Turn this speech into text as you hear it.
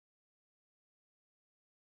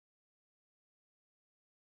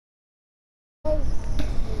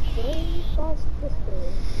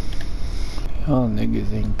Y'all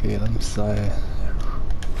niggas ain't good, I'm sorry.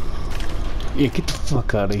 Yeah, get the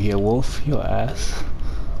fuck out of here, Wolf, your ass.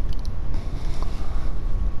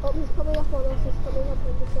 Oh, he's coming up on us, he's coming up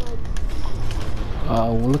on the side.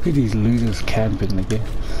 Well, look at these losers camping again.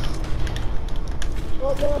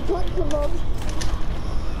 Oh, there are a bunch of them.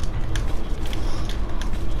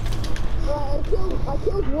 Alright, I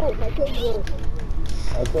killed Wolf.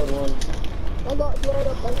 I killed one. I got blown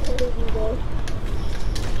up by Kennedy though.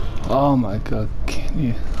 Oh my god, can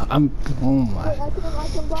you? Oh my. I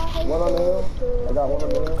can buy one on the hill. I got one on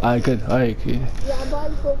the hill. Alright, good. Alright, yeah. Yeah, I'm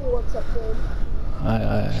buying 41 something.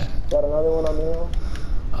 Alright. Got another one on the hill.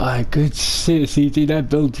 Alright, good shit, CJ. That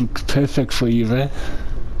build looks perfect for you, man.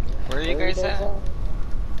 Where are you guys at?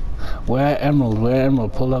 Where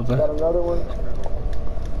Emerald? Pull up, man. Got another one.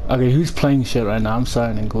 Okay, who's playing shit right now? I'm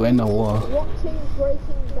signing. We're in a war. Watching Breaking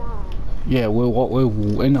Bad. Yeah,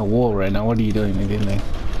 we're in a war right now. What are you doing again, like?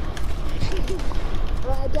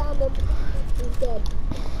 Alright, I downed him. He's dead.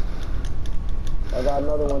 I got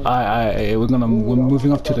another one. We're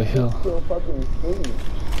moving up to the hill. Still fucking sleep.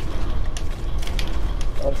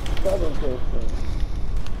 A 7 person.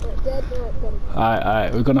 Dead,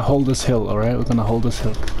 Alright, we're gonna hold this hill, alright? We're gonna hold this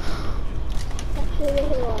hill.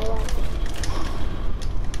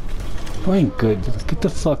 You ain't good. Get the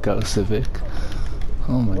fuck out, Civic.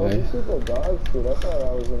 Oh my god. These people dog shit. I thought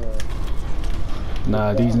I was in a...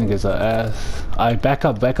 Nah, these niggas are ass. Alright, back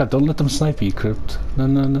up. Don't let them snipe you, Crypt. No.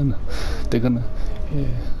 They're gonna... Yeah.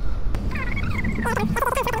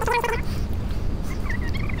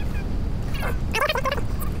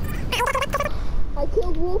 I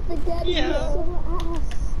killed Wolf again. Yeah.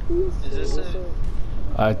 Is this it?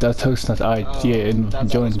 Alright, that's Host Nut. Alright, yeah,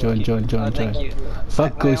 join. Thank you.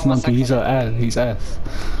 Fuck Ghost Monkey, he's ass. He's ass.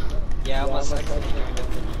 Yeah, I'm a second.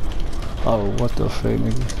 Oh, what the fuck,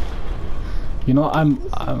 nigga. You know, I'm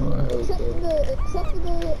Except for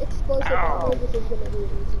the explosive power, this is gonna be an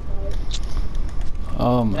easy fight.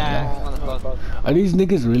 oh my god. Are these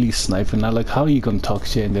niggas really sniping now? Like, how are you gonna talk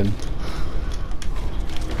shit and then...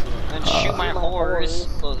 And shoot my horse.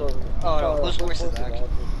 Oh no, whose horse is that?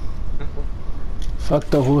 Fuck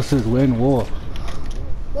the horses, we're in war.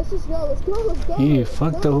 Let's just go. Yeah,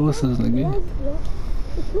 fuck the horses, nigga.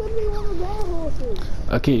 It could be one of their horses.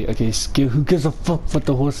 Okay, who gives a fuck for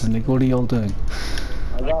the horses, nigga? What are y'all doing?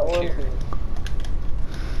 I got one.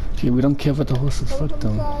 Gee, we don't care about the horses, fuck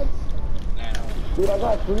them. Dude, I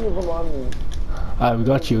got 3 of them on me. Alright, we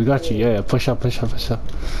got you, yeah, push up.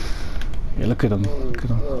 Yeah, look at him.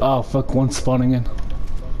 Oh, fuck, one spawning in.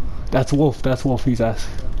 That's Wolf, he's ass.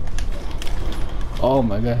 Oh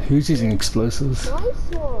my god, who's using explosives? Nice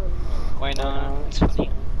one. Why not? It's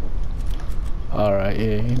funny. Alright,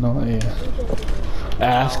 yeah, you know, yeah.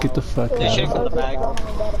 Ass, get the fuck They should out. go the bag.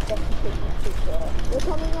 They're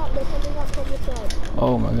coming up from the side.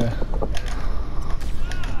 Oh my god.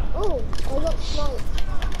 Oh, I got sniped.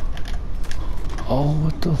 Oh,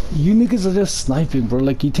 what the you niggas are just sniping, bro.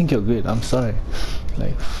 Like, you think you're good. I'm sorry.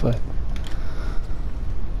 Like, fuck.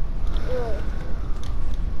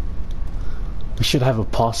 We should have a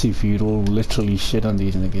posse feud or literally shit on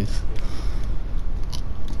these niggas.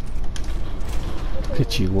 Look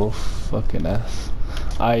at you, Wolf. Fucking ass.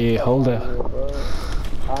 Hold it.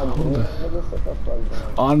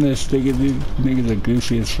 Honest, niggas are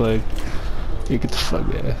goofy as fuck. You get the fuck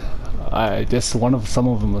there. Some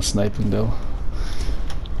of them are sniping though.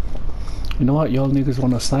 You know what, y'all niggas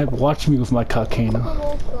wanna snipe? Watch me with my Carcana.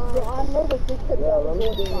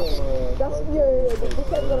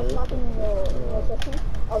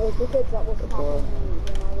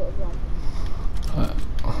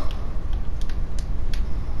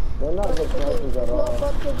 They're not good snipers at all.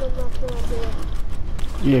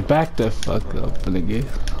 Yeah, back the fuck up, nigga.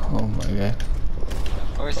 Oh my god.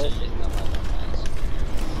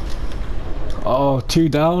 Oh, 2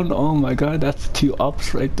 down? Oh my god, that's 2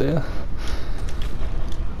 ups right there.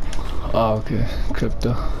 Oh, okay.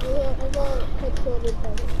 Crypto.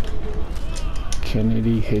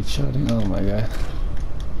 Kennedy headshotting. Oh my god.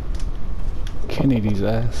 Kennedy's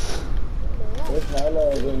ass.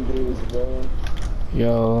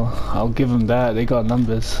 Yo, I'll give them that. They got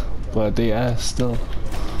numbers, but they ass still.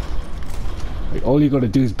 Like, all you gotta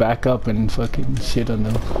do is back up and fucking shit on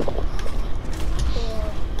them.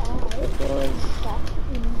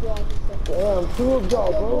 Damn, 2 of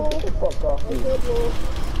y'all, bro. Get the fuck off me.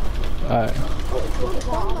 Alright.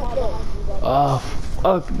 Oh,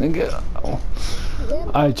 fuck, nigga.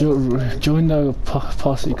 Alright, join the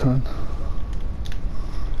posse, con.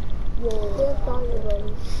 Yeah.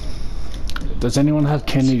 Does anyone have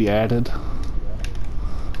Kennedy added?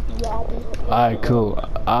 Yeah, I'll be. Alright, cool.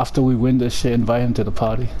 After we win this shit, invite him to the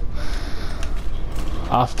party.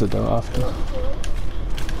 After though, after.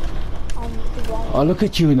 Oh, look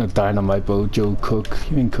at you in a dynamite boat, Joe Cook.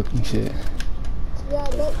 You ain't cooking shit. Yeah,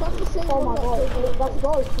 that's the same one. Oh my god, that's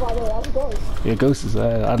Ghost right there, that's Ghost. Yeah, Ghost is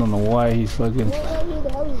that. I don't know why he's fucking. I don't know who the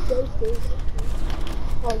hell his Ghost is.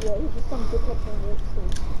 Oh yeah, he's just some dickhead from Wall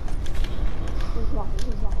Street. He's not, he's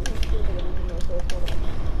stupid anymore, so it's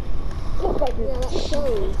whatever. Yeah, that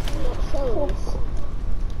shows.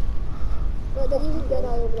 But they're using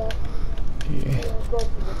Deadeye over there. Yeah.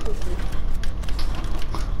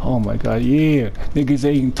 Oh my god, yeah. Niggas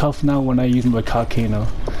ain't tough now when I use my volcano.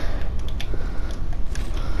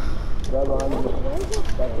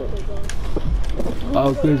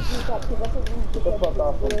 Oh, good.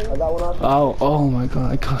 Oh my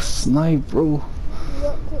god, I got sniped, bro. You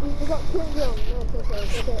got killed young.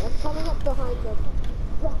 Okay, I'm coming up behind them.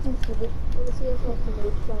 Fucking stupid. Let's see if I can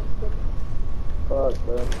move.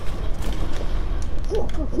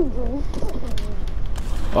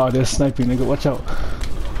 Oh, they're sniping, nigga. Watch out.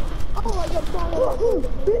 Oh, I got down.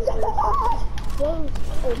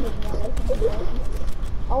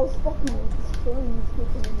 I was fucking destroying these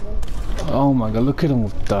kids in there. Oh my god, look at him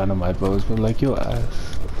with dynamite bows, but like your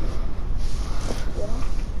ass.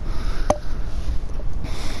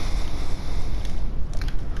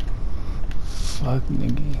 Fuck,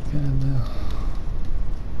 nigga. Goddamn.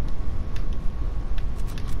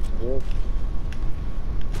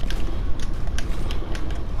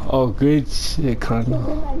 Oh, good shit, Colonel.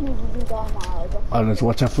 Oh, let's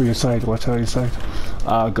watch out for your side. Watch out your side.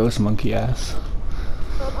 Ghost monkey ass.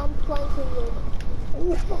 I'm flanking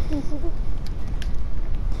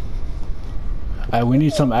them. We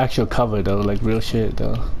need some actual cover though, like real shit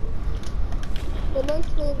though. They're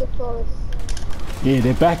mostly in the forest. Yeah,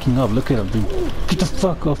 they're backing up. Look at them, dude. Get the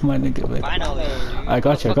fuck off my nigga, man. Finally. I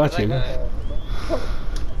got you. Yeah.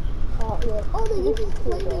 Oh, they're using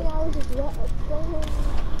flaming arrows as well.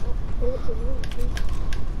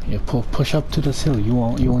 Yeah, push up to this hill. You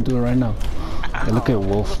won't do it right now. Yeah, look at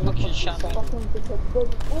Wolf.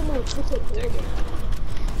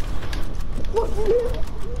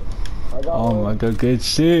 Oh my god, good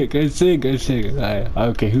shit. Alright,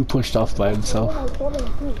 okay, who pushed off by himself?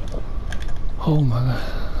 Oh my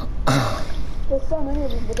god. There's so many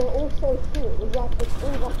of them, but they're all so cute. It's like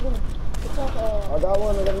I got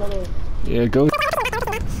one, I got another one. Yeah, go.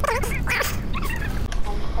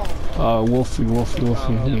 Wolfie.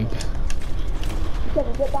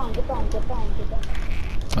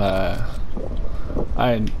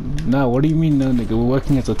 Alright, now what do you mean no nigga? We're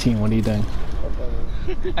working as a team, what are you doing?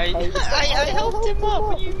 I helped him up,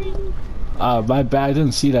 what do you mean? My bad, I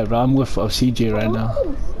didn't see that, bro. I'm with CJ right now.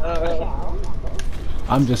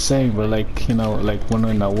 I'm just saying, bro, like, you know, like when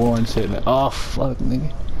we're in that war and shit, like, oh fuck,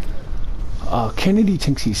 nigga. Oh, Kennedy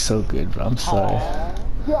thinks he's so good, bro. I'm sorry.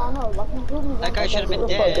 That guy should have been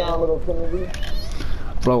dead.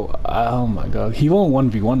 Bro, oh my god. He won't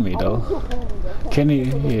 1v1 me though.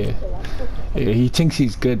 Kennedy, yeah, he thinks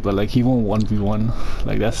he's good, but like he won't 1v1.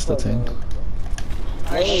 Like that's the thing.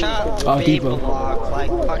 I shot Babe Block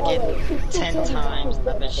like fucking 10 times.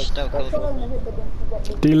 That bitch still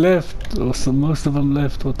killed. They left. So most of them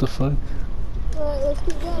left. What the fuck? Alright, let's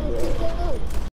keep going.